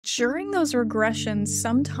during those regressions,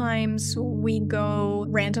 sometimes we go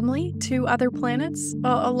randomly to other planets.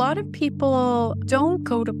 A lot of people don't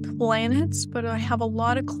go to planets, but I have a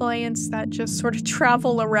lot of clients that just sort of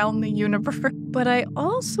travel around the universe. But I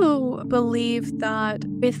also believe that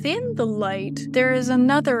within the light, there is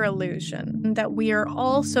another illusion that we are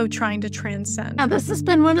also trying to transcend. Now, this has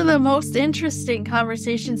been one of the most interesting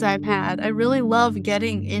conversations I've had. I really love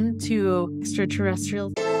getting into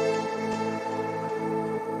extraterrestrials.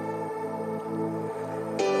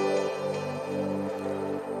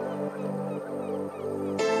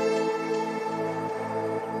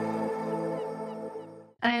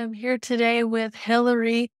 I am here today with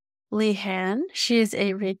Hilary Leehane. She is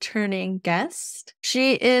a returning guest.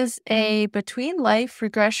 She is a between life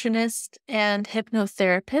regressionist and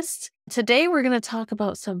hypnotherapist. Today, we're going to talk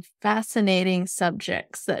about some fascinating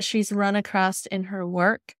subjects that she's run across in her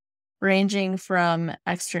work, ranging from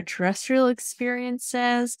extraterrestrial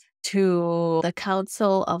experiences to the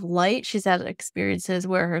Council of Light. She's had experiences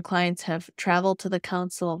where her clients have traveled to the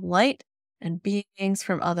Council of Light and beings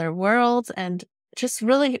from other worlds, and just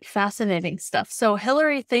really fascinating stuff. So,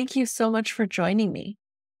 Hilary, thank you so much for joining me.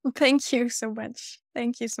 Thank you so much.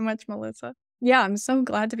 Thank you so much, Melissa. Yeah, I'm so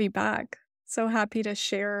glad to be back. So happy to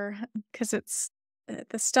share because it's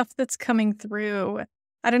the stuff that's coming through.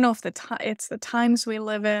 I don't know if it's the times we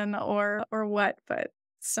live in or what, but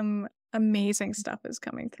some amazing stuff is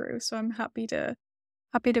coming through. So I'm happy to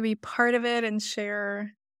be part of it and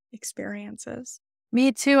share experiences.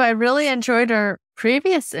 Me too. I really enjoyed our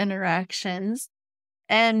previous interactions.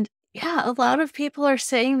 And yeah, a lot of people are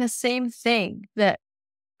saying the same thing, that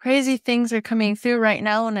crazy things are coming through right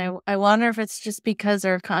now. And I wonder if it's just because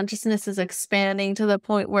our consciousness is expanding to the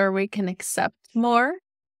point where we can accept more.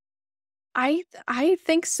 I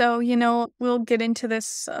think so. We'll get into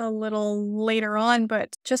this a little later on,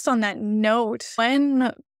 but just on that note,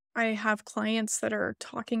 when I have clients that are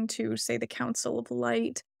talking to, say, the Council of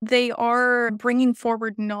Light, they are bringing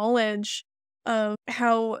forward knowledge of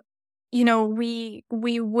how, we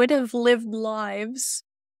would have lived lives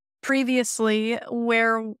previously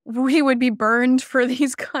where we would be burned for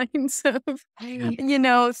these kinds of,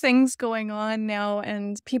 things going on now,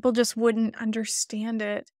 and people just wouldn't understand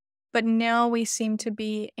it. But now we seem to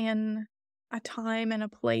be in a time and a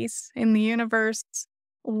place in the universe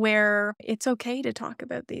where it's okay to talk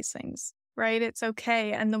about these things, right? It's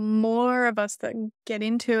okay. And the more of us that get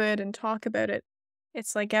into it and talk about it,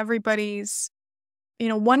 it's like everybody's,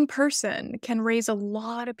 one person can raise a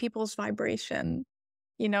lot of people's vibration,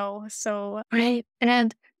 so. Right.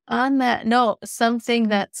 And on that note, something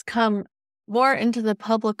that's come more into the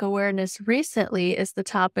public awareness recently is the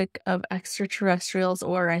topic of extraterrestrials,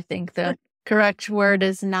 or I think the correct word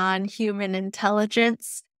is non-human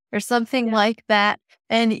intelligence or something like that.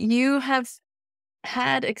 And you have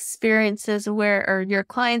had experiences or your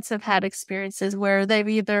clients have had experiences where they've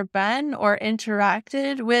either been or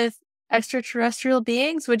interacted with extraterrestrial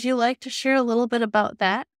beings. Would you like to share a little bit about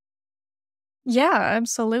that? Yeah,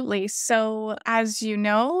 absolutely. So, as you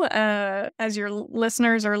know, as your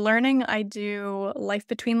listeners are learning, I do life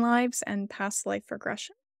between lives and past life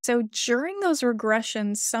regression. So, during those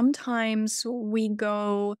regressions, sometimes we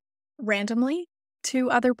go randomly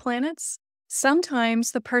to other planets.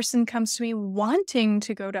 Sometimes the person comes to me wanting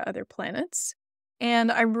to go to other planets.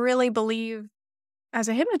 And I really believe, as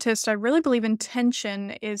a hypnotist, I really believe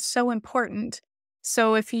intention is so important.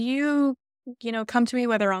 So, if you come to me,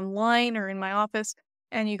 whether online or in my office,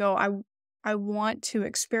 and you go, I want to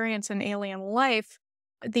experience an alien life,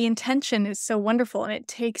 the intention is so wonderful and it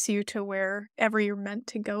takes you to wherever you're meant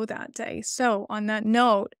to go that day. So on that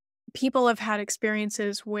note, people have had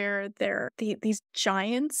experiences where they're these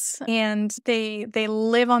giants and they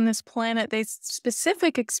live on this planet. The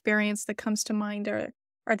specific experience that comes to mind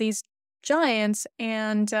are these giants.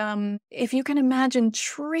 And if you can imagine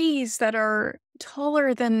trees that are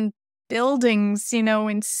taller than buildings,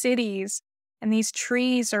 in cities, and these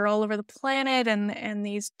trees are all over the planet, and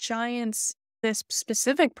these giants. This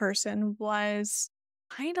specific person was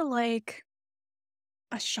kind of like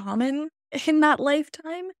a shaman in that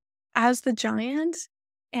lifetime as the giant,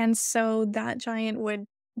 and so that giant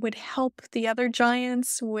would help the other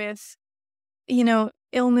giants with,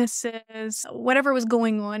 illnesses, whatever was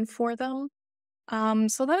going on for them.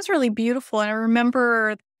 So that was really beautiful, and I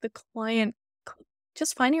remember the client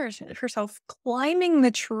just finding herself climbing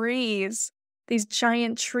the trees, these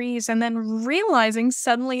giant trees, and then realizing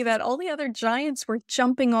suddenly that all the other giants were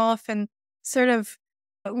jumping off and sort of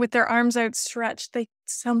with their arms outstretched, they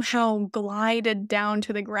somehow glided down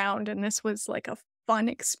to the ground. And this was like a fun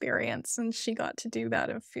experience. And she got to do that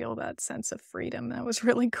and feel that sense of freedom. That was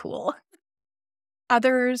really cool.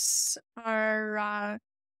 Others are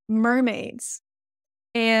mermaids.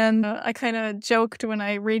 And I kind of joked when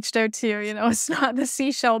I reached out to you, it's not the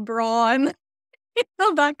seashell bra and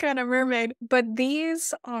that kind of mermaid. But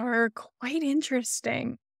these are quite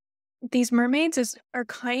interesting. These mermaids are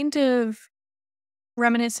kind of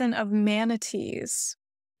reminiscent of manatees,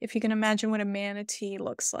 if you can imagine what a manatee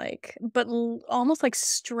looks like, but almost like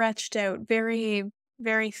stretched out, very,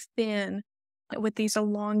 very thin, with these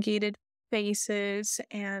elongated faces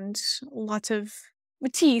and lots of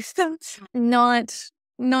teeth. not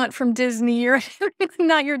not from Disney or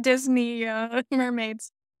not your Disney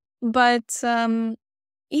mermaids, but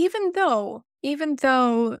even though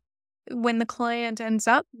when the client ends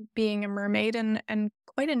up being a mermaid, and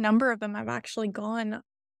quite a number of them have actually gone,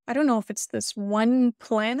 I don't know if it's this one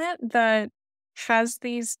planet that has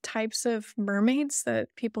these types of mermaids that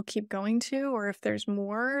people keep going to, or if there's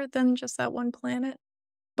more than just that one planet.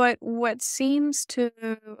 But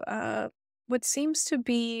uh, what seems to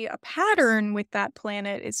be a pattern with that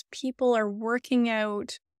planet is people are working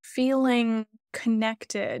out feeling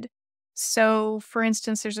connected. So, for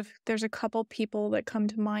instance, there's a couple people that come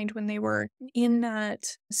to mind when they were in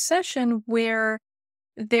that session where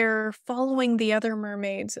they're following the other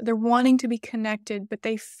mermaids. They're wanting to be connected, but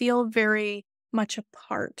they feel very much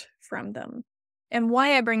apart from them. And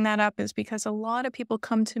why I bring that up is because a lot of people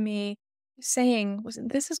come to me saying,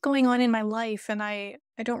 This is going on in my life and I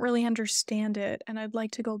don't really understand it. And I'd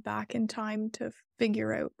like to go back in time to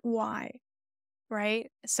figure out why."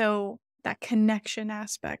 Right? So that connection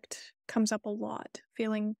aspect comes up a lot,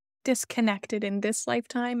 feeling disconnected in this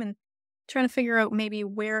lifetime and trying to figure out maybe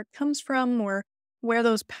where it comes from or where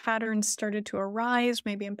those patterns started to arise,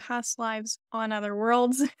 maybe in past lives on other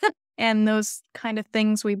worlds, and those kind of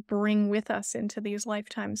things we bring with us into these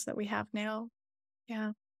lifetimes that we have now.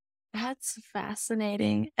 Yeah. That's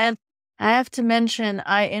fascinating. And I have to mention,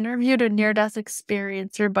 I interviewed a near death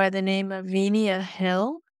experiencer by the name of Venia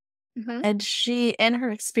Hill. Hmm. And she, in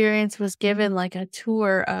her experience, was given like a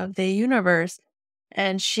tour of the universe.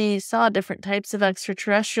 And she saw different types of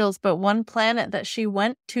extraterrestrials. But one planet that she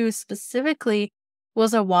went to specifically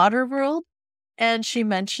was a water world. And she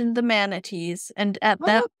mentioned the manatees. And at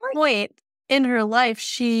that Oh, great. point in her life,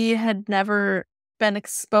 she had never been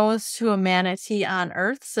exposed to a manatee on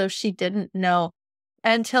Earth. So she didn't know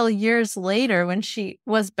until years later when she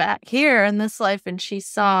was back here in this life and she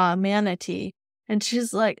saw a manatee. And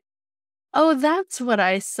she's like, "Oh, that's what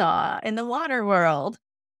I saw in the water world."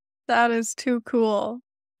 That is too cool.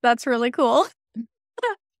 That's really cool.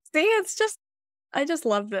 See, I just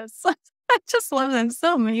love this. I just love them. It's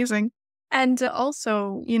so amazing. And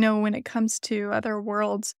also, when it comes to other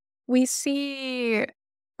worlds, we see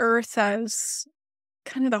Earth as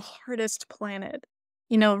kind of the hardest planet,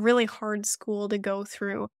 really hard school to go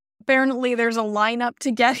through. Apparently, there's a lineup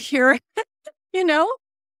to get here, you know?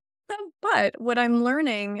 But what I'm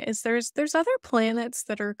learning is there's other planets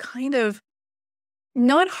that are kind of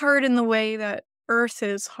not hard in the way that Earth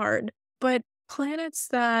is hard, but planets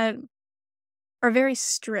that are very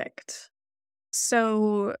strict.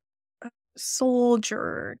 So,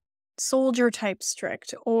 soldier soldier type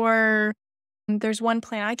strict, or there's one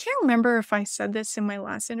planet, I can't remember if I said this in my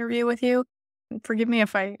last interview with you. Forgive me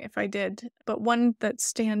if I did, but one that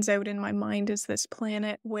stands out in my mind is this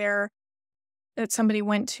planet where that somebody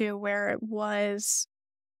went to where it was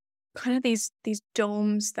kind of these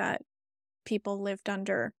domes that people lived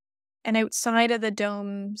under. And outside of the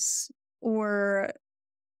domes were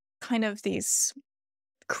kind of these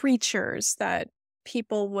creatures that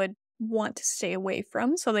people would want to stay away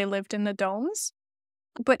from, so they lived in the domes.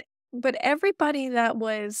 But but everybody that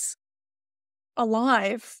was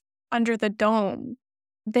alive under the dome,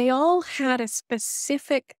 they all had a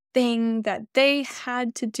specific thing that they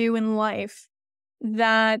had to do in life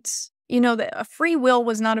that, that a free will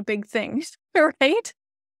was not a big thing, right?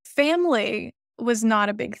 Family was not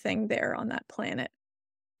a big thing there on that planet.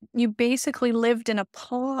 You basically lived in a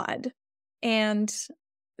pod, and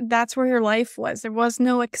that's where your life was. There was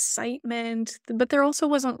no excitement, but there also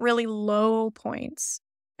wasn't really low points.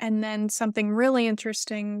 And then something really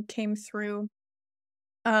interesting came through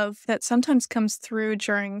of that sometimes comes through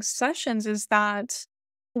during sessions is that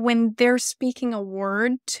when they're speaking a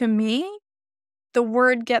word to me, the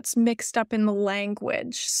word gets mixed up in the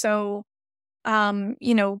language. So,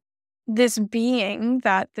 you know, this being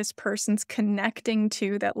that this person's connecting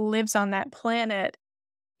to that lives on that planet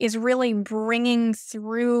is really bringing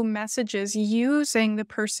through messages using the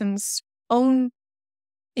person's own,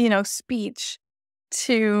 speech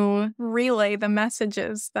to relay the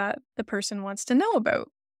messages that the person wants to know about.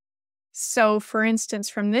 So, for instance,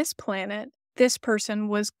 from this planet, this person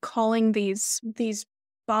was calling these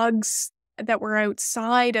bugs that were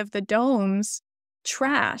outside of the domes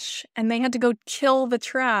trash, and they had to go kill the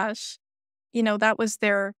trash. That was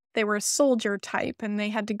they were a soldier type, and they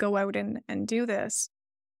had to go out and do this.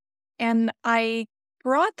 And I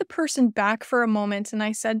brought the person back for a moment and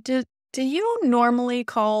I said, Do you normally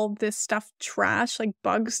call this stuff trash, like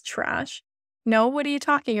bugs trash? No, what are you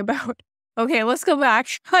talking about? Okay, let's go back.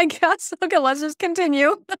 I guess. Okay, let's just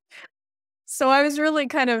continue. So I was really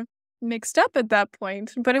kind of mixed up at that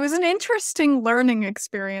point, but it was an interesting learning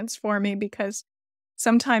experience for me because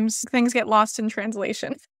sometimes things get lost in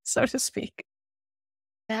translation, so to speak.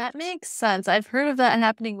 That makes sense. I've heard of that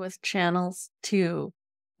happening with channels too,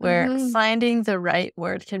 where Mhm. finding the right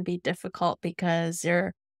word can be difficult because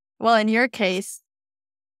well, in your case,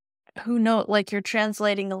 who know like you're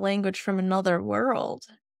translating a language from another world.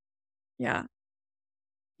 Yeah.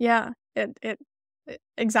 Yeah.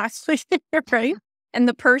 Exactly right. And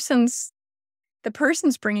the person's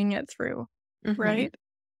bringing it through, Mhm. right?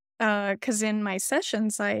 Because in my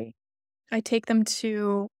sessions, I take them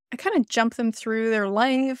to I kind of jump them through their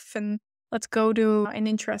life and let's go to an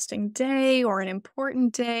interesting day or an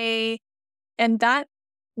important day. And that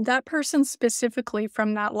person specifically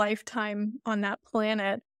from that lifetime on that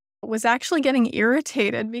planet was actually getting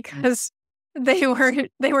irritated because they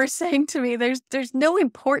were saying to me, there's no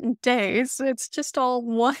important days. It's just all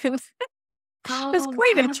one. It's Oh,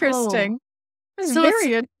 quite no. interesting. It's So it's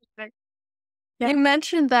very interesting. Yeah. you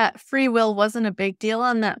mentioned that free will wasn't a big deal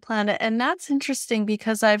on that planet, and that's interesting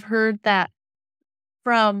because I've heard that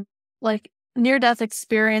from, like, near-death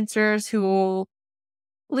experiencers who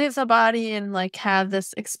leave the body and, like, have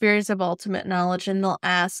this experience of ultimate knowledge, and they'll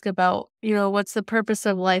ask about, what's the purpose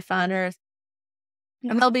of life on Earth?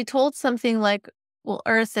 And Yeah. they'll be told something like, well,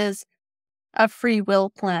 Earth is a free will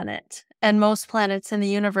planet, and most planets in the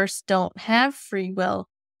universe don't have free will.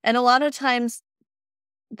 And a lot of times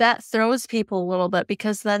that throws people a little bit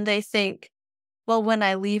because then they think, well, when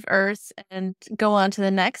I leave Earth and go on to the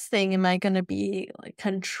next thing, am I going to be like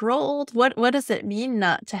controlled? What does it mean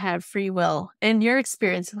not to have free will? In your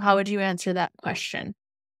experience, how would you answer that question?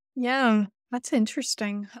 Yeah, that's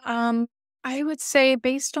interesting. I would say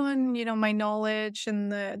based on, my knowledge and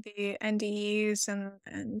the NDEs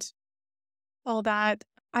and all that,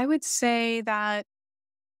 I would say that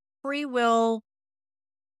free will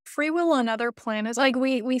free will on other planets, like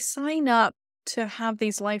we sign up to have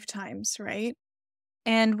these lifetimes, right?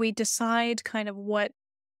 And we decide kind of what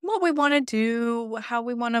we want to do, how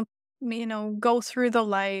we want to, go through the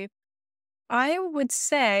life. I would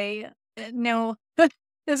say, no,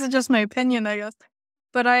 this is just my opinion, I guess.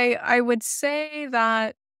 But I would say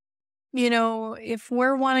that, if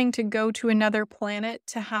we're wanting to go to another planet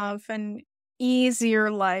to have an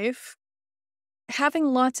easier life, having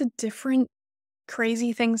lots of different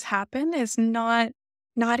crazy things happen is not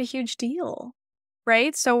a huge deal,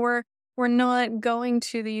 right? So we're not going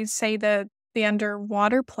to these, say, the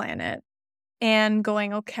underwater planet and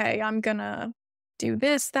going, okay, I'm gonna do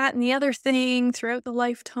this, that, and the other thing throughout the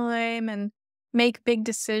lifetime and make big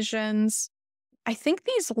decisions. I think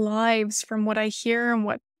these lives, from what I hear and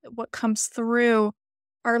what comes through,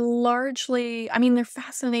 are largely, I mean, they're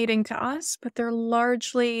fascinating to us, but they're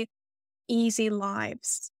largely easy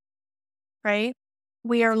lives, right?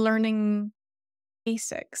 We are learning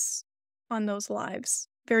basics on those lives,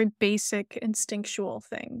 very basic instinctual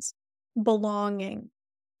things, belonging,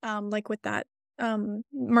 like with that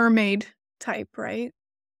mermaid type, right?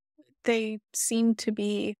 They seem to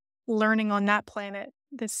be learning on that planet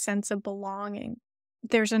this sense of belonging.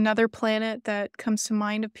 There's another planet that comes to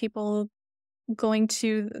mind of people going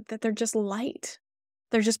to that they're just light.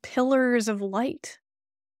 They're just pillars of light.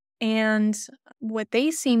 And what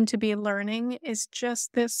they seem to be learning is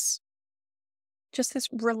just this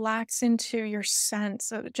relax into your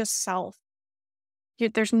sense of just self.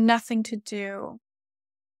 There's nothing to do.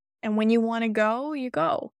 And when you want to go, you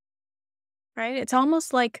go, right? It's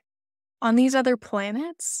almost like on these other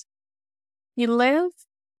planets, you live,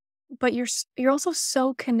 but you're also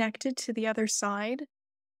so connected to the other side.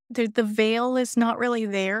 The veil is not really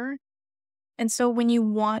there. And so when you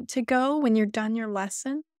want to go, when you're done your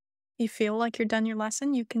lesson, you feel like you're done your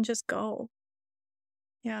lesson, you can just go.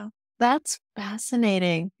 Yeah. That's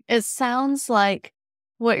fascinating. It sounds like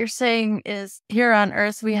what you're saying is here on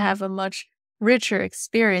Earth, we have a much richer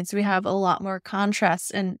experience. We have a lot more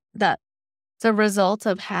contrast, and that's a result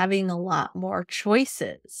of having a lot more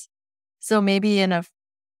choices. So maybe in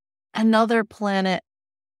another planet,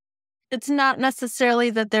 it's not necessarily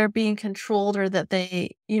that they're being controlled or that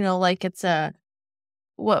they, like it's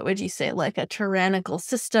what would you say, like a tyrannical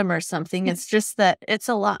system or something. It's just that it's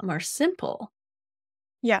a lot more simple.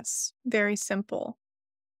 Yes, very simple.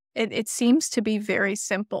 It seems to be very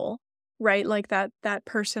simple, right? Like that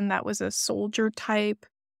person that was a soldier type,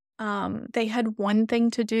 they had one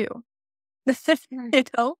thing to do, Mm. you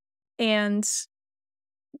know? And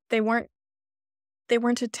they weren't they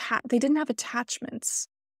didn't have attachments,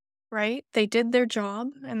 right? They did their job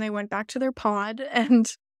and they went back to their pod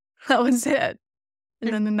and that was it.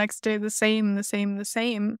 And then the next day the same, the same, the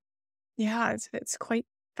same. Yeah, it's quite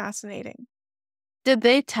fascinating. Did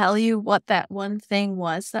they tell you what that one thing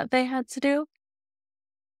was that they had to do?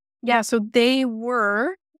 Yeah, so they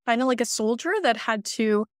were kinda like a soldier that had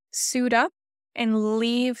to suit up and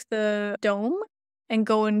leave the dome and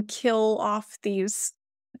go and kill off these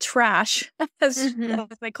trash, Mhm.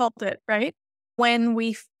 as they called it, right? When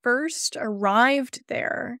we first arrived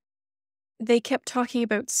there, they kept talking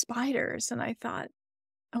about spiders, and I thought,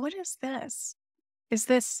 "Oh, what is this? Is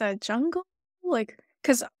this a jungle?" Like,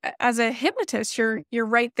 'cause as a hypnotist, you're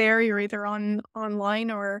right there, you're either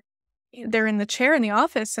online or they're in the chair in the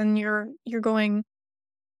office and you're going,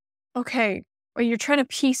 "Okay," or you're trying to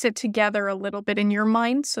piece it together a little bit in your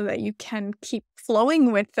mind so that you can keep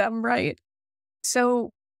flowing with them, right?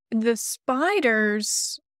 So, the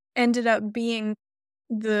spiders ended up being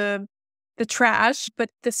the the trash, but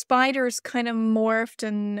the spiders kind of morphed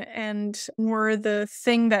and were the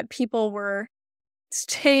thing that people were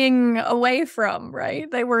staying away from, right?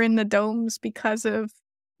 They were in the domes because of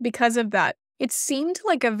that. It seemed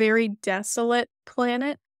like a very desolate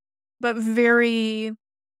planet, but very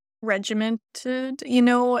regimented,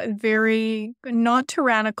 very not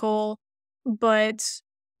tyrannical, but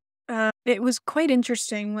it was quite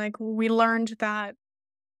interesting. Like we learned that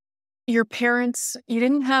you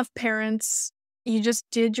didn't have parents, you just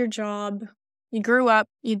did your job. You grew up,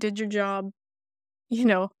 you did your job,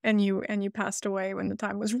 and you passed away when the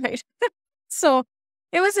time was right. So,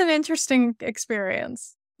 it was an interesting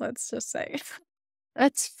experience, let's just say.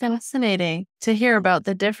 That's fascinating to hear about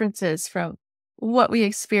the differences from what we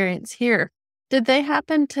experience here. Did they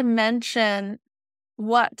happen to mention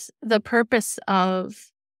what the purpose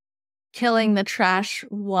of killing the trash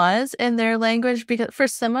was in their language? Because for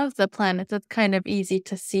some of the planets, it's kind of easy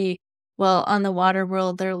to see. Well, on the water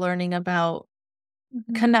world, they're learning about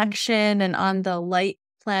Mhm. connection, and on the light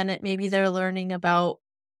planet, maybe they're learning about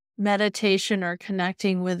meditation or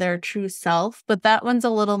connecting with their true self. But that one's a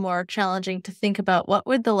little more challenging to think about. What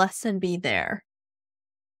would the lesson be there?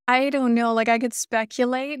 I don't know, like, I could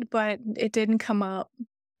speculate, but it didn't come up.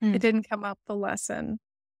 It Mm, didn't come up, the lesson.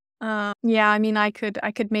 Yeah, I mean, I could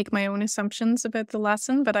make my own assumptions about the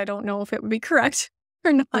lesson, but I don't know if it would be correct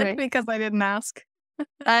or not right. because I didn't ask.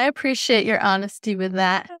 I appreciate your honesty with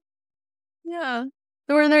that. Yeah.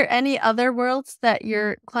 Were there any other worlds that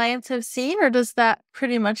your clients have seen, or does that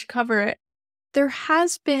pretty much cover it? There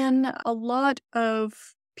has been a lot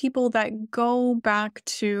of people that go back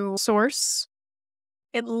to source.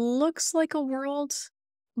 It looks like a world,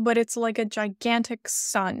 but it's like a gigantic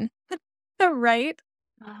sun, right?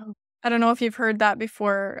 Wow. I don't know if you've heard that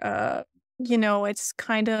before. It's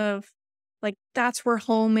kind of like that's where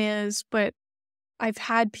home is, but I've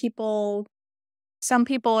had some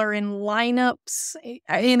people are in lineups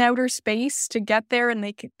in outer space to get there and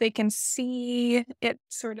they can see it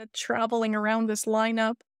sort of traveling around this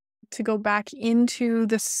lineup to go back into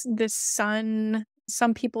this sun.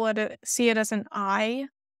 Some people see it as an eye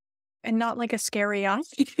and not like a scary eye,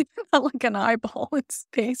 not like an eyeball in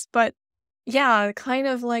space, but yeah, kind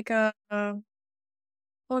of like what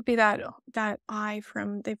would be that eye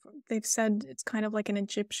from they've said it's kind of like an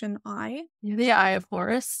Egyptian eye. The Eye of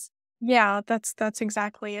Horus. Yeah, that's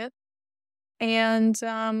exactly it. And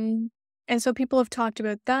so people have talked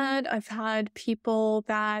about that. I've had people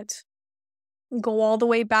that go all the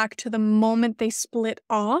way back to the moment they split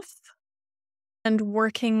off and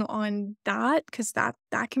working on that because that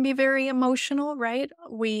can be very emotional, right?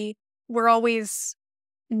 We're always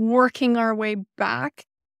working our way back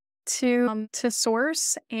to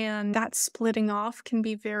source, and that splitting off can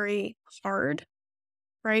be very hard,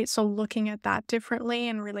 right? So looking at that differently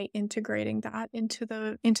and really integrating that into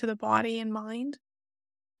the body and mind.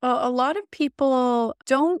 A lot of people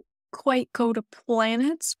don't quite go to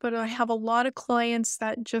planets, but I have a lot of clients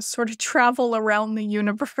that just sort of travel around the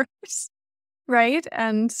universe, right?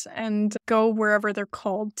 And go wherever they're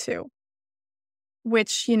called to,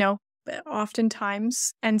 which,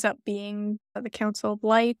 oftentimes ends up being the Council of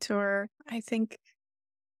Light, or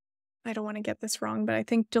I don't want to get this wrong, but I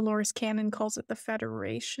think Dolores Cannon calls it the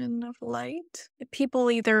Federation of Light. People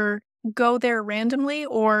either go there randomly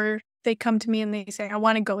or they come to me and they say, I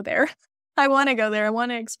want to go there. I want to go there. I want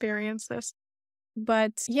to experience this.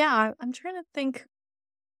 But yeah, I'm trying to think.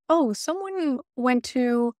 Oh, someone went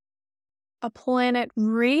to a planet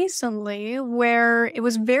recently where it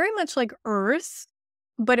was very much like Earth,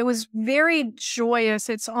 but it was very joyous.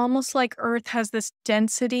 It's almost like Earth has this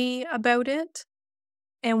density about it,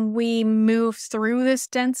 and we move through this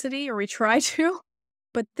density, or we try to.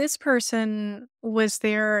 But this person was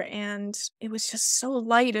there and it was just so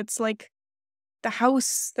light. It's like the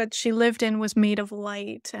house that she lived in was made of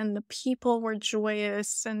light and the people were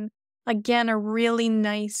joyous and again a really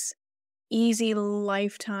nice easy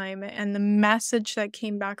lifetime. And the message that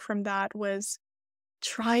came back from that was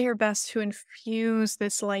try your best to infuse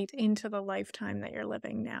this light into the lifetime that you're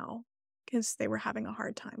living now, because they were having a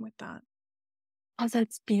hard time with that. Oh,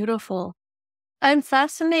 that's beautiful. I'm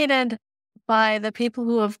fascinated by the people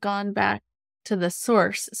who have gone back to the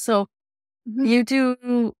source. So Mhm. you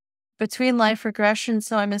do between life regression.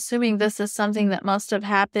 So I'm assuming this is something that must have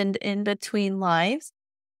happened in between lives.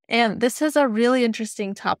 And this is a really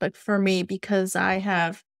interesting topic for me because I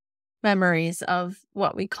have memories of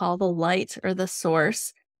what we call the light or the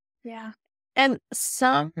source. Yeah. And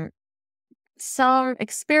some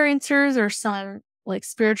experiencers or some like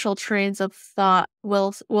spiritual trains of thought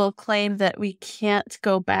will claim that we can't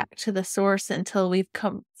go back to the source until we've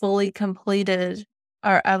fully completed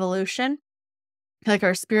our evolution, like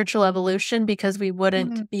our spiritual evolution, because we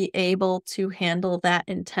wouldn't Mhm. be able to handle that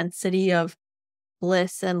intensity of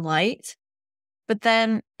bliss and light. But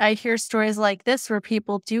then I hear stories like this where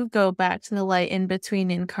people do go back to the light in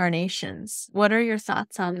between incarnations. What are your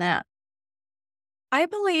thoughts on that? I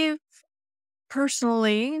believe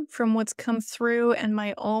personally, from what's come through and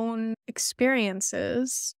my own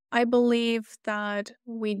experiences, I believe that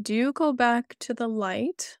we do go back to the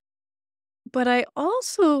light, but I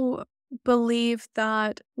also believe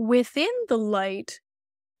that within the light,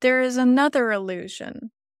 there is another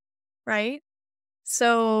illusion, right?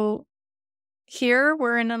 So here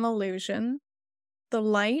we're in an illusion. The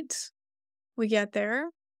light, we get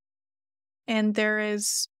there, and there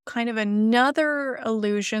is kind of another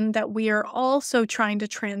illusion that we are also trying to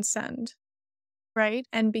transcend, right?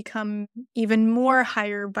 And become even more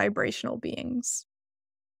higher vibrational beings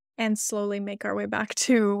and slowly make our way back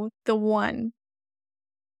to the one.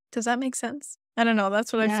 Does that make sense? I don't know.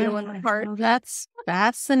 That's what I feel in my Yeah, heart. well, that's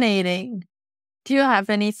fascinating. Do you have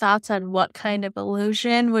any thoughts on what kind of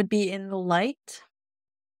illusion would be in the light?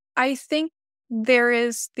 I think there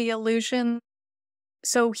is the illusion.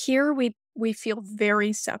 So here we feel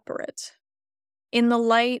very separate. In the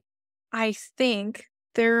light, I think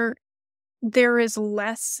there is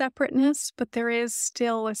less separateness, but there is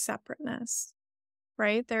still a separateness,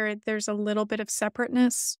 right? There's a little bit of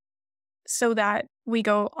separateness so that we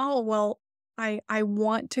go, "Oh, well, I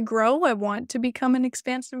want to grow. I want to become an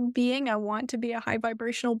expansive being. I want to be a high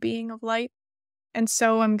vibrational being of light. And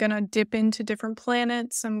so I'm going to dip into different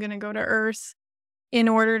planets. I'm going to go to Earth in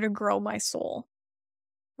order to grow my soul."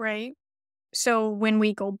 Right? So when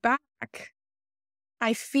we go back,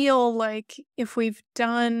 I feel like if we've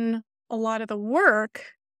done a lot of the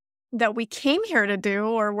work that we came here to do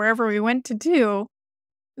or wherever we went to do,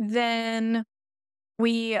 then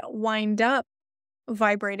we wind up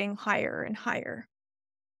vibrating higher and higher,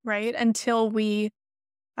 right? Until we,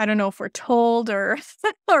 I don't know if we're told or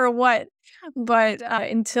or what, but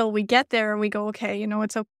until we get there and we go, okay,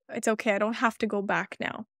 it's okay. I don't have to go back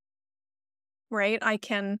now, right? I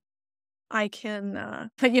can, I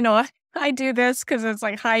do this because it's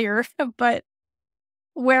like higher, but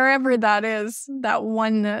wherever that is, that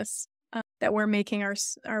oneness that we're making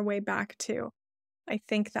our way back to, I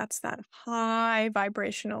think that's that high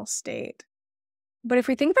vibrational state. But if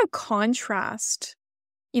we think about contrast,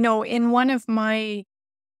 in one of my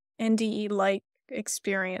NDE like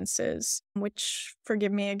experiences, which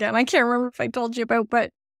forgive me again, I can't remember if I told you about,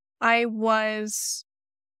 but I was,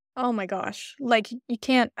 oh my gosh, like you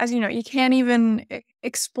can't, as you know, you can't even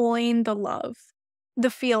explain the love,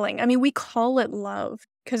 the feeling. I mean, we call it love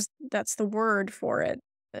because that's the word for it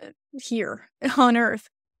here on earth.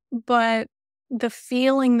 But the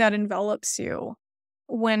feeling that envelops you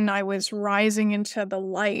when I was rising into the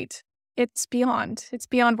light, it's beyond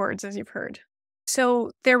words, as you've heard.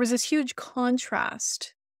 So there was this huge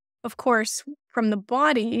contrast, of course, from the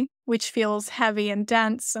body, which feels heavy and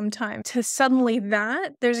dense sometimes, to suddenly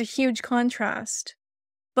that, there's a huge contrast.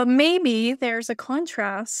 But maybe there's a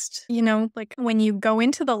contrast, like when you go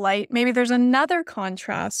into the light, maybe there's another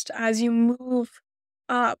contrast as you move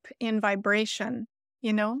up in vibration,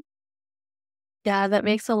 you know? Yeah, that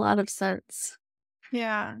makes a lot of sense.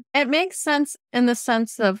 Yeah. It makes sense in the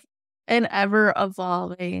sense of an ever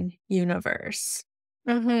evolving universe.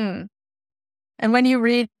 Mhm. And when you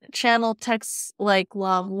read channel texts like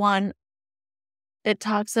Law of One, it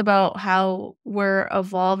talks about how we're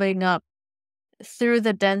evolving up through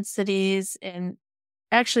the densities. And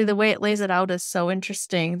actually, the way it lays it out is so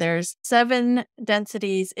interesting. There's 7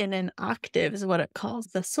 densities in an octave, is what it calls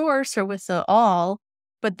the source or with the all.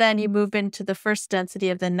 But then you move into the first density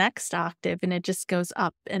of the next octave, and it just goes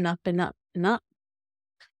up and up and up and up.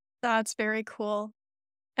 That's very cool.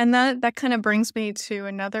 And that kind of brings me to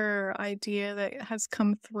another idea that has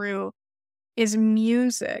come through is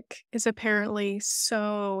music is apparently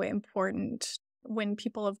so important when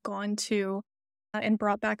people have gone to and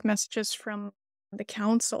brought back messages from the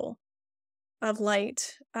Council of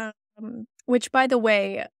Light, which, by the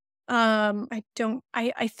way,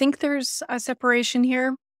 I think there's a separation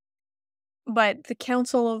here, but the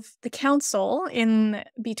council in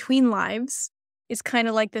Between Lives is kind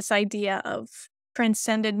of like this idea of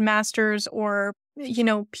transcended masters or,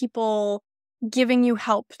 people giving you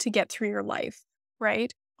help to get through your life,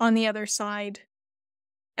 right? On the other side,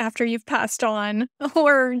 after you've passed on,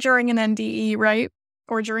 or during an NDE, right?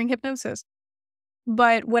 Or during hypnosis.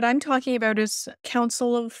 But what I'm talking about is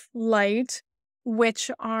Council of Light,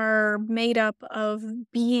 which are made up of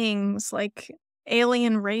beings like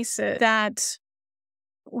alien races that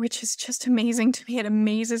which is just amazing to me. It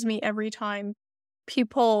amazes me every time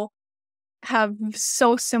people have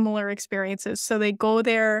so similar experiences. So they go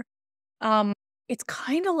there. Um, it's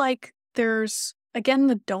kind of like there's again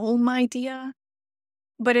the dome idea,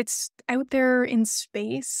 but it's out there in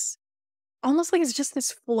space. Almost like it's just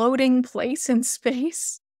this floating place in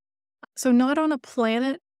space. So not on a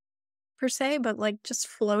planet per se, but like just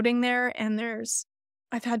floating there. And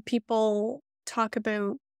I've had people talk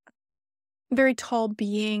about very tall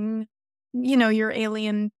being, your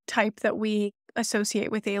alien type that we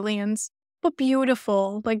associate with aliens, but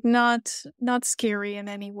beautiful, like not scary in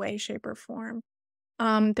any way, shape, or form.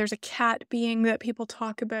 There's a cat being that people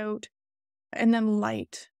talk about, and then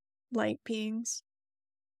light beings.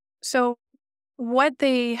 So what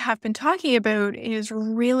they have been talking about is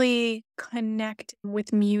really connect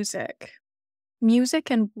with music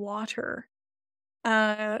and water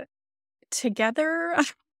uh together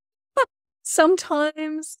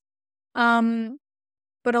sometimes. Um,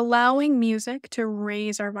 but allowing music to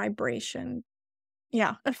raise our vibration.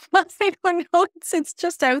 Yeah. I don't know. It's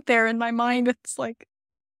just out there in my mind. It's like,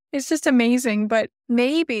 it's just amazing. But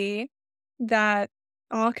maybe that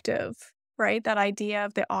octave, right? That idea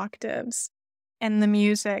of the octaves and the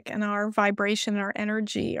music and our vibration and our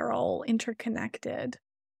energy are all interconnected.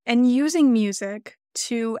 And using music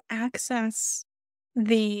to access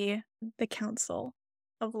the the council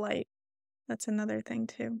of light. That's another thing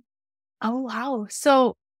too. Oh, wow.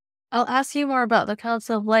 So I'll ask you more about the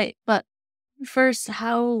Council of Light, but first,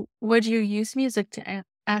 how would you use music to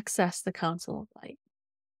access the Council of Light?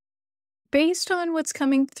 Based on what's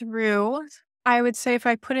coming through, I would say if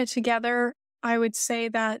I put it together, I would say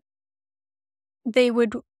that they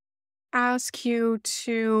would ask you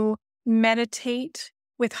to meditate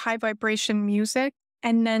with high vibration music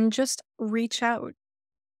and then just reach out,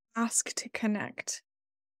 ask to connect.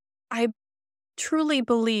 I truly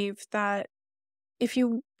believe that if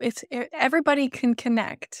everybody can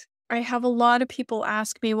connect. I have a lot of people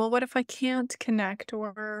ask me, "Well, what if I can't connect?"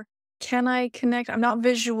 Or "Can I connect? I'm not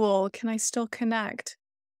visual. Can I still connect?"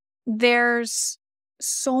 There's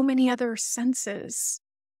so many other senses,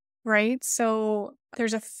 right? So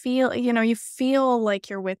there's a feel, you feel like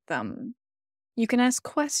you're with them. You can ask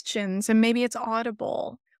questions and maybe it's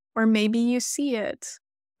audible or maybe you see it,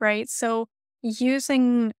 right? So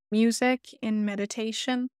using music in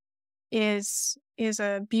meditation is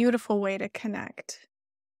a beautiful way to connect.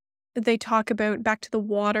 They talk about back to the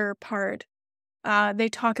water part. They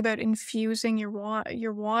talk about infusing your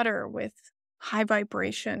water with high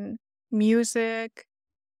vibration music,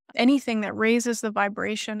 anything that raises the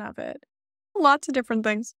vibration of it. Lots of different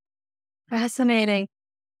things. Fascinating.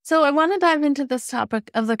 So I want to dive into this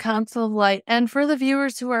topic of the Council of Light. And for the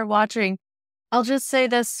viewers who are watching, I'll just say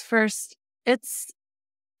this first. It's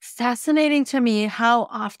fascinating to me how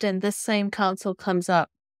often this same council comes up.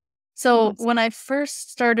 So Yes. when I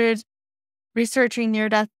first started researching near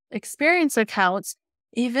death experience accounts,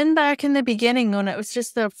 even back in the beginning when it was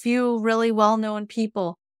just a few really well known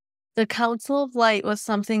people, the Council of Light was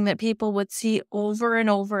something that people would see over and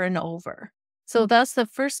over and over. So that's the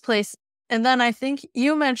first place. And then I think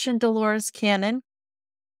you mentioned Dolores Cannon,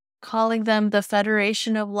 calling them the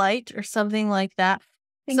Federation of Light or something like that.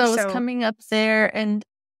 Think So it was so. coming up there. And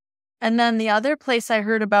then the other place I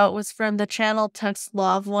heard about was from the channel text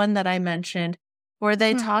Law of One that I mentioned, where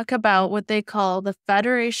they Hmm. talk about what they call the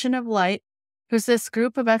Federation of Light who's this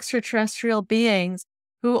group of extraterrestrial beings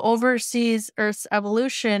who oversees Earth's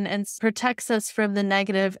evolution and protects us from the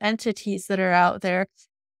negative entities that are out there.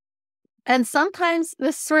 And sometimes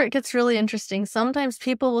this is where it gets really interesting. Sometimes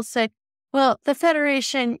people will say, well, the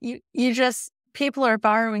Federation, you just, people are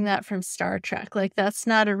borrowing that from Star Trek. Like, that's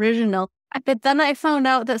not original. But then I found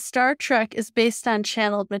out that Star Trek is based on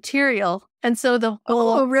channeled material. And so the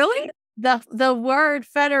whole, Oh, really? the word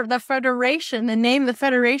the Federation, the name the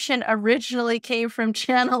Federation originally came from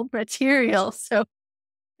channeled material. So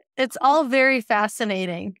it's all very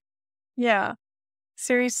fascinating. Yeah.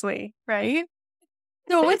 Seriously, right?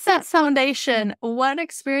 So with that foundation, what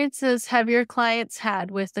experiences have your clients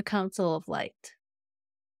had with the Council of Light?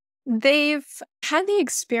 They've had the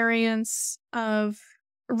experience of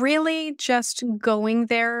really just going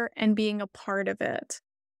there and being a part of it.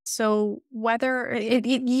 So whether it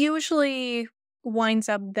usually winds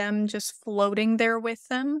up them just floating there with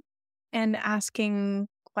them and asking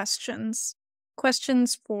questions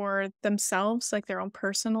for themselves, like their own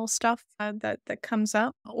personal stuff that comes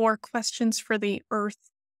up, or questions for the earth,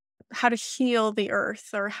 how to heal the earth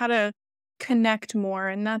or how to connect more.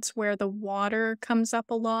 And that's where the water comes up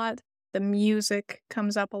a lot, the music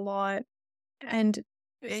comes up a lot, and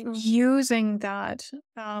using that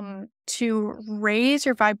to raise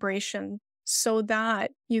your vibration so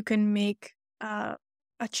that you can make a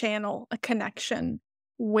channel, a connection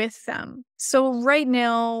with them. So right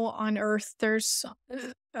now on Earth,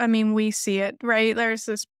 I mean, we see it, right? There's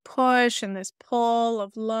this push and this pull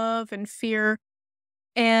of love and fear,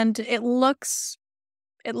 and it looks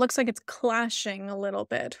like it's clashing a little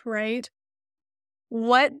bit, right?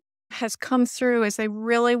 What has come through is they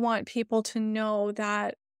really want people to know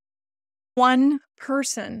that one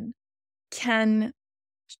person can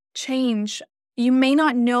change. You may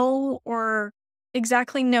not know or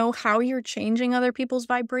exactly know how you're changing other people's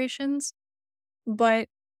vibrations, but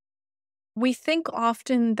we think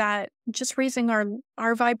often that just raising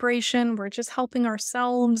our vibration, we're just helping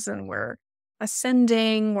ourselves and we're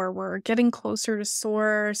ascending or we're getting closer to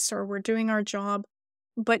source or we're doing our job.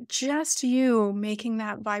 But just you making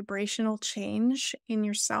that vibrational change in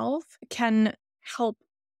yourself can help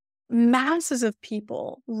masses of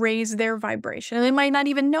people raise their vibration. And they might not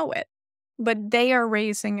even know it, but they are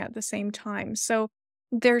raising at the same time. So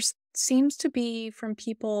there's seems to be from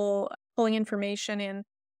people pulling information in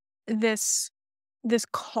this this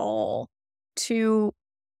call to,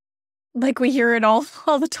 like we hear it all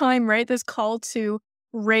the time, right? This call to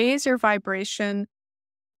raise your vibration,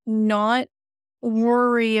 not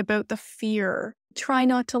worry about the fear. Try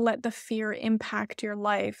not to let the fear impact your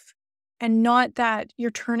life. And not that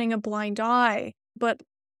you're turning a blind eye, but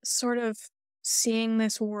sort of seeing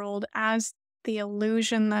this world as the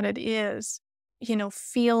illusion that it is,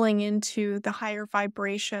 feeling into the higher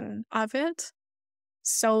vibration of it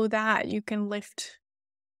so that you can lift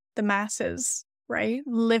the masses, right?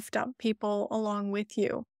 Lift up people along with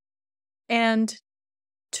you. And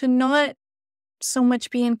to not so much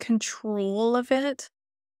be in control of it,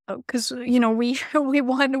 because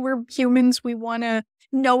we're humans, we want to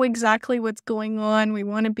know exactly what's going on, we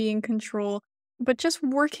want to be in control, but just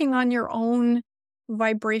working on your own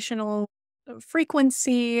vibrational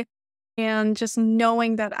frequency and just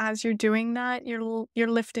knowing that as you're doing that, you're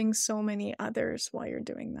lifting so many others while you're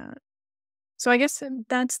doing that. So I guess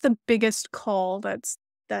that's the biggest call that's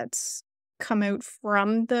come out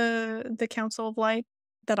from the Council of Light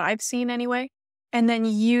that I've seen anyway. And then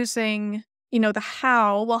using, the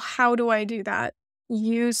how. Well, how do I do that?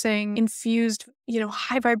 Using infused,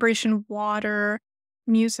 high vibration water,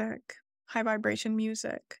 music, high vibration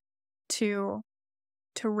music to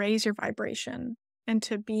raise your vibration and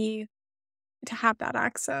to have that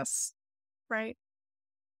access, right?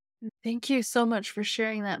 Thank you so much for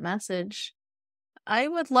sharing that message. I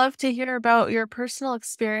would love to hear about your personal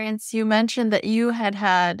experience. You mentioned that you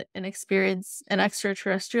had an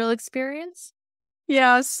extraterrestrial experience.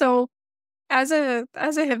 Yeah, so as a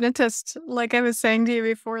hypnotist, like I was saying to you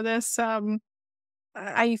before this,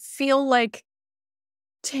 I feel like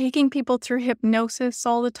taking people through hypnosis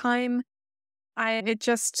all the time, it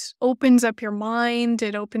just opens up your mind,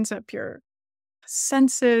 it opens up your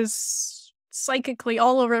senses psychically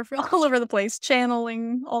all over all over the place,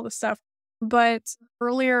 channeling all the stuff. But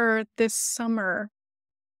earlier this summer,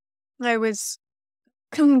 I was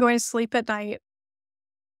going to sleep at night,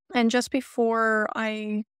 and just before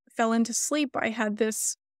I fell into sleep, I had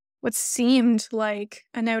this what seemed like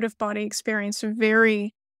an out of body experience,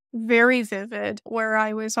 very, very vivid, where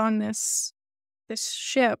I was on this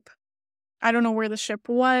ship. I don't know where the ship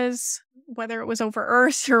was, whether it was over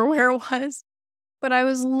Earth or where it was, But I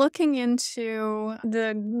was looking into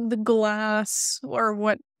the glass or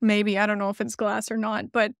what maybe, I don't know if it's glass or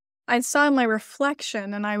not, but I saw my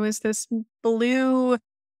reflection and I was this blue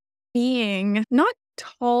being, not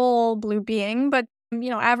tall blue being, but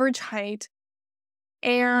average height.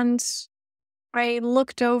 And I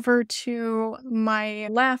looked over to my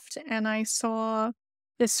left and I saw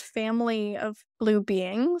this family of blue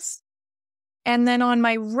beings. And then on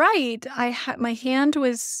my right, I had my hand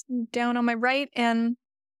was down on my right and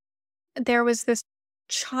there was this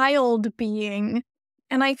child being,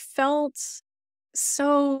 and I felt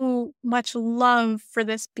so much love for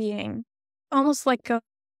this being. Almost like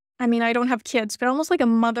I don't have kids, but almost like a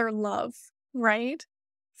mother love, right?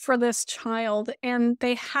 For this child. And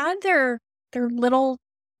they had their little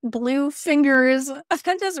blue fingers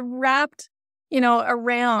just wrapped,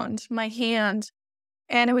 around my hand.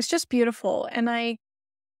 And it was just beautiful. And I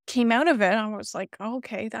came out of it and I was like, oh,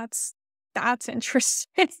 okay, that's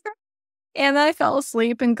interesting. And I fell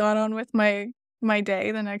asleep and got on with my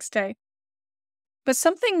day the next day. But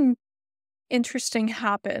something interesting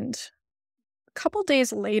happened. A couple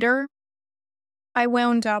days later, I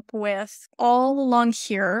wound up with all along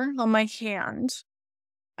here on my hand,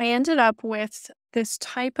 I ended up with this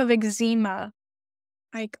type of eczema.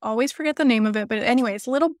 I always forget the name of it, but anyways,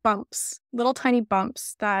 little bumps, little tiny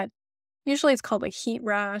bumps that usually it's called like heat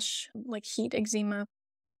rash, like heat eczema.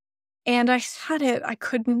 And I had it, I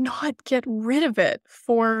could not get rid of it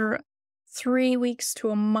for 3 weeks to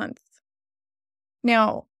a month.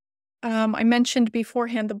 Now, I mentioned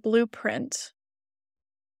beforehand the blueprint.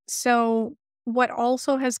 So, what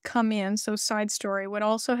also has come in, so side story, what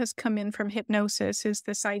also has come in from hypnosis is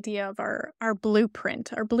this idea of our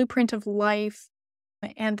blueprint of life,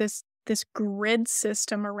 and this grid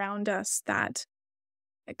system around us that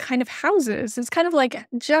it kind of houses. It's kind of like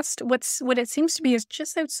just what it seems to be is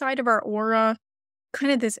just outside of our aura,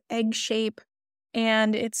 kind of this egg shape.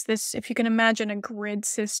 And it's this, if you can imagine a grid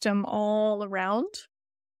system all around.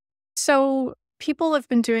 So people have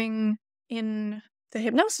been doing in the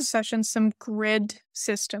hypnosis sessions some grid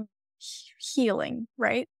system healing,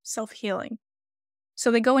 right? Self-healing.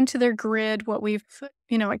 So they go into their grid, what we've,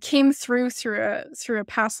 it came through a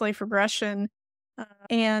past life regression.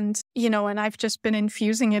 And I've just been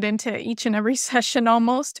infusing it into each and every session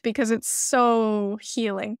almost because it's so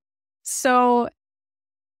healing. So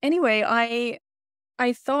anyway, I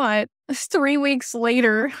thought 3 weeks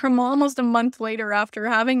later, from almost a month later after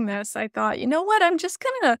having this, I thought, you know what? I'm just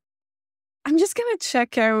gonna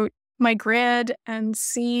check out my grid and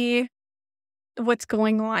see what's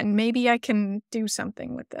going on. Maybe I can do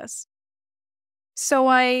something with this. So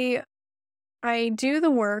I do the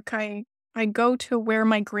work. I go to where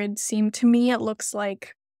my grid seemed to me. It looks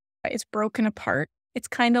like it's broken apart. It's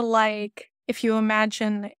kind of like if you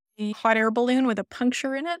imagine a hot air balloon with a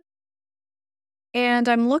puncture in it. And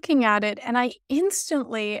I'm looking at it and I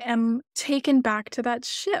instantly am taken back to that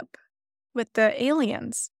ship with the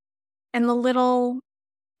aliens and the little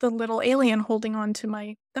alien holding on to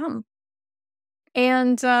my thumb.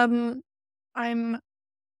 And I'm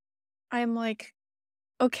I'm like,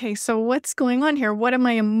 okay, so what's going on here? What am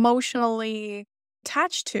I emotionally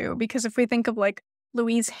attached to? Because if we think of like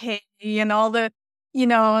Louise Hay and all the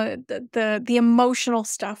emotional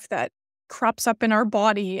stuff that crops up in our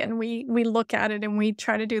body and we look at it and we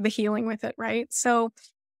try to do the healing with it, right? So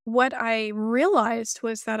what I realized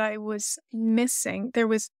was that I was missing. There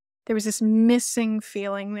was this missing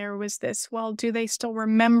feeling. There was this, well, do they still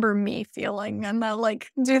remember me feeling? And that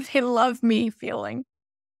like, do they love me feeling?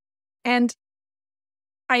 And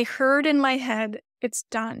I heard in my head, it's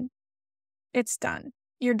done. It's done.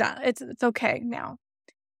 You're done. It's okay now.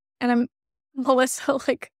 And I'm Melissa,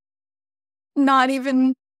 like, not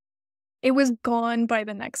even it was gone by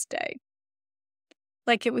the next day.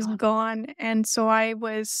 Like it was gone. And so I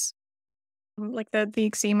was like the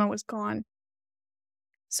eczema was gone.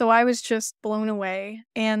 So I was just blown away.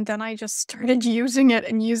 And then I just started using it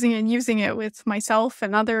and using it and using it with myself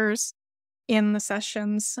and others in the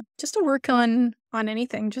sessions just to work on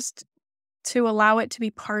anything, just to allow it to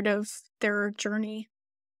be part of their journey,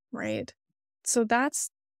 right? So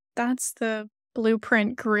that's the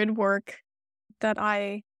blueprint grid work that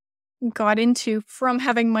I got into from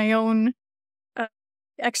having my own uh,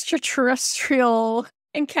 extraterrestrial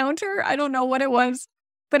encounter. I don't know what it was,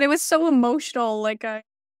 but it was so emotional. Like I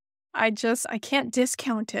can't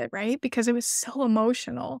discount it, right? Because it was so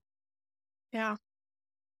emotional. Yeah.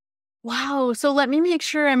 Wow. So let me make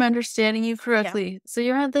sure I'm understanding you Yeah. correctly. So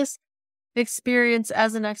you had this experience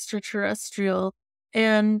as an extraterrestrial.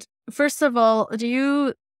 And first of all, do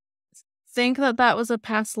you think that that was a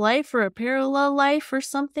past life or a parallel life or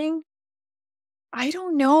something? I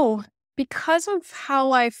don't know. Because of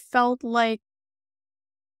how I felt like,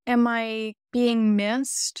 am I being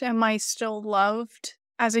missed? Am I still loved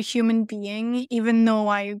as a human being, even though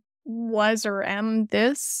I was or am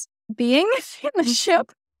this being in the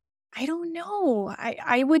ship? I don't know.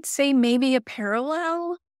 I would say maybe a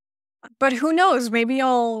parallel, but who knows? Maybe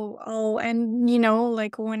I'll and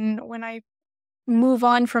like when I move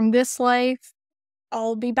on from this life,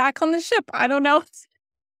 I'll be back on the ship. I don't know.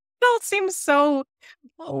 It all seems so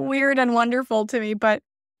weird and wonderful to me, but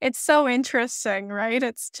it's so interesting, right?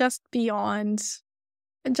 It's just beyond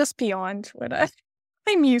what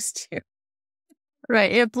I'm used to.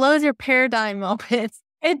 Right. It blows your paradigm open.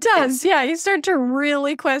 It does, yeah. You start to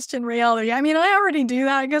really question reality. I mean, I already do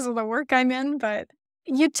that because of the work I'm in, but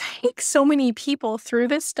you take so many people through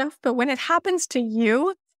this stuff, but when it happens to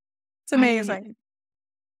you, it's Right. amazing.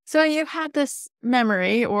 So you had this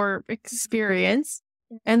memory or experience,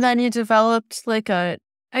 and then you developed like a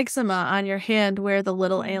eczema on your hand where the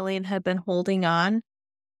little alien had been holding on.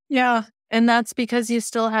 Yeah. And that's because you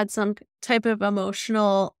still had some type of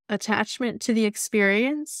emotional attachment to the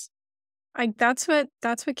experience. That's what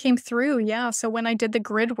came through. Yeah. So when I did the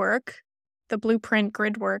grid work, the blueprint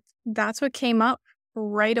grid work, that's what came up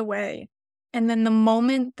right away. And then the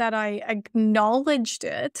moment that I acknowledged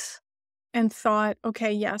it and thought,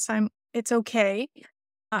 okay, yes, it's okay.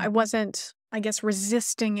 I wasn't, I guess,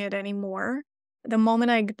 resisting it anymore. The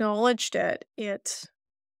moment I acknowledged it, it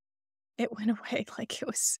went away. Like it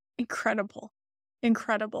was incredible.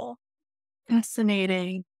 Incredible.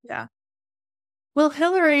 Fascinating. Yeah. Well,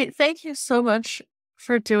 Hilary, thank you so much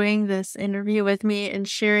for doing this interview with me and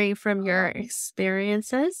sharing from your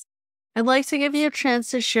experiences. I'd like to give you a chance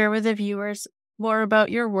to share with the viewers more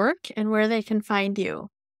about your work and where they can find you.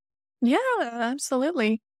 Yeah,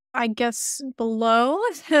 absolutely. I guess below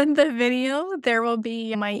the video, there will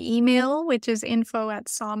be my email, which is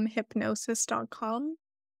info@somhypnosis.com.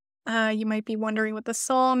 You might be wondering what the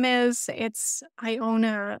Psalm is. I own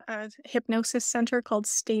a hypnosis center called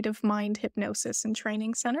State of Mind Hypnosis and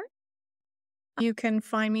Training Center. You can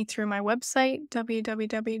find me through my website,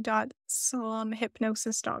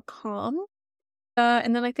 www.psalmhypnosis.com.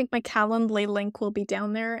 And then I think my Calendly link will be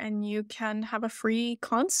down there and you can have a free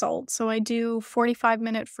consult. So I do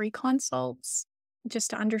 45-minute free consults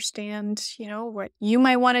just to understand, what you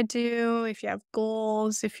might want to do, if you have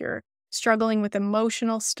goals, if you're struggling with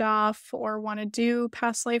emotional stuff or want to do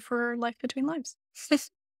past life or life between lives.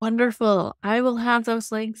 Wonderful. I will have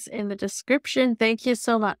those links in the description. Thank you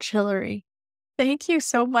so much, Hilary. Thank you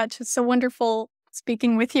so much. It's so wonderful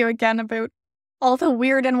speaking with you again about all the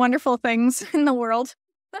weird and wonderful things in the world.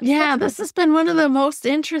 Yeah, this has been one of the most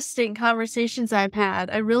interesting conversations I've had.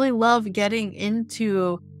 I really love getting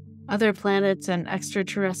into other planets and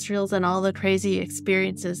extraterrestrials and all the crazy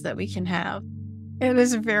experiences that we can have. It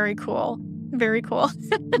is very cool. Very cool.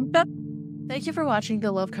 Thank you for watching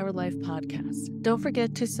the Love Covered Life podcast. Don't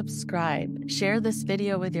forget to subscribe, share this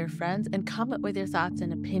video with your friends, and comment with your thoughts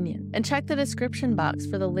and opinions. And check the description box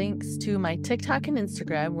for the links to my TikTok and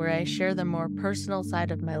Instagram, where I share the more personal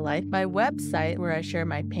side of my life, my website, where I share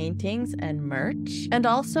my paintings and merch, and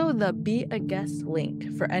also the Be a Guest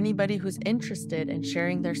link for anybody who's interested in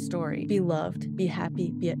sharing their story. Be loved, be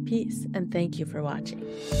happy, be at peace, and thank you for watching.